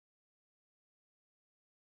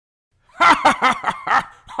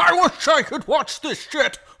I wish I could watch this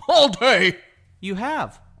shit all day. You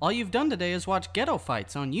have. All you've done today is watch ghetto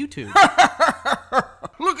fights on YouTube.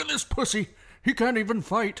 Look at this pussy. He can't even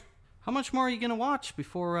fight. How much more are you gonna watch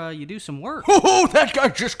before you do some work? Oh, that guy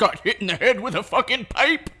just got hit in the head with a fucking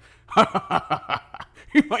pipe.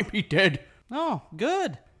 He might be dead. Oh,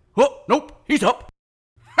 good. Oh, nope, he's up.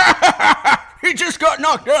 He just got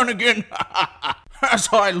knocked down again. As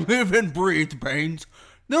I live and breathe, Baines,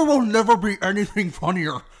 there will never be anything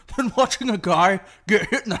funnier than watching a guy get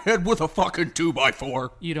hit in the head with a fucking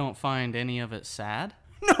 2x4. You don't find any of it sad?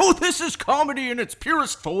 No, this is comedy in its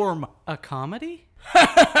purest form. A comedy?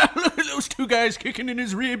 Look at those two guys kicking in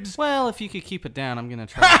his ribs. Well, if you could keep it down, I'm gonna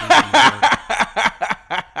try to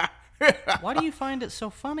think some Why do you find it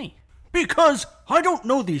so funny? Because I don't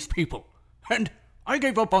know these people, and I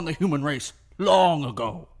gave up on the human race long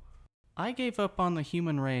ago. I gave up on the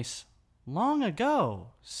human race long ago,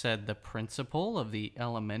 said the principal of the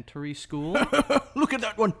elementary school. Look at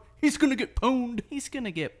that one. He's gonna get pwned. He's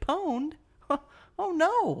gonna get pwned? Oh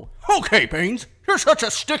no. Okay, Baines, you're such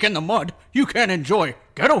a stick in the mud, you can't enjoy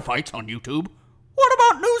ghetto fights on YouTube. What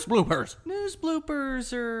about news bloopers? News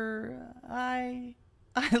bloopers are... I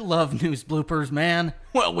love news bloopers, man.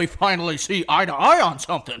 Well, we finally see eye to eye on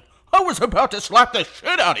something. I was about to slap the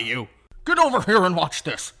shit out of you. Get over here and watch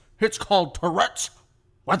this. It's called Tourette's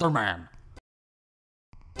Weatherman.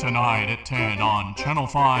 Tonight at 10 on Channel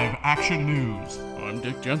 5 Action News. I'm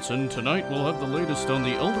Dick Jensen. Tonight we'll have the latest on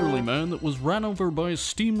the elderly man that was ran over by a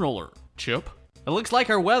steamroller. Chip? It looks like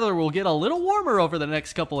our weather will get a little warmer over the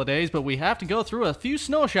next couple of days, but we have to go through a few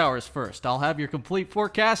snow showers first. I'll have your complete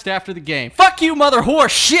forecast after the game. Fuck you, mother whore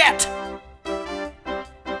shit!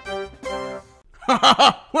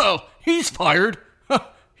 Well, he's fired.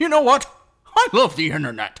 You know what? I love the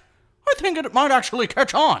internet. I think it might actually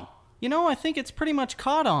catch on. You know, I think it's pretty much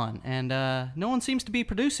caught on, and no one seems to be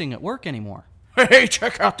producing at work anymore. Hey,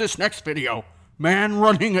 check out this next video. Man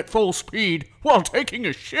running at full speed while taking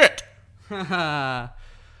a shit. Alright.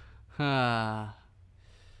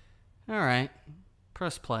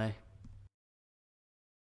 Press play.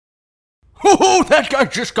 Oh, that guy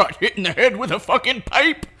just got hit in the head with a fucking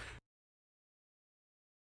pipe.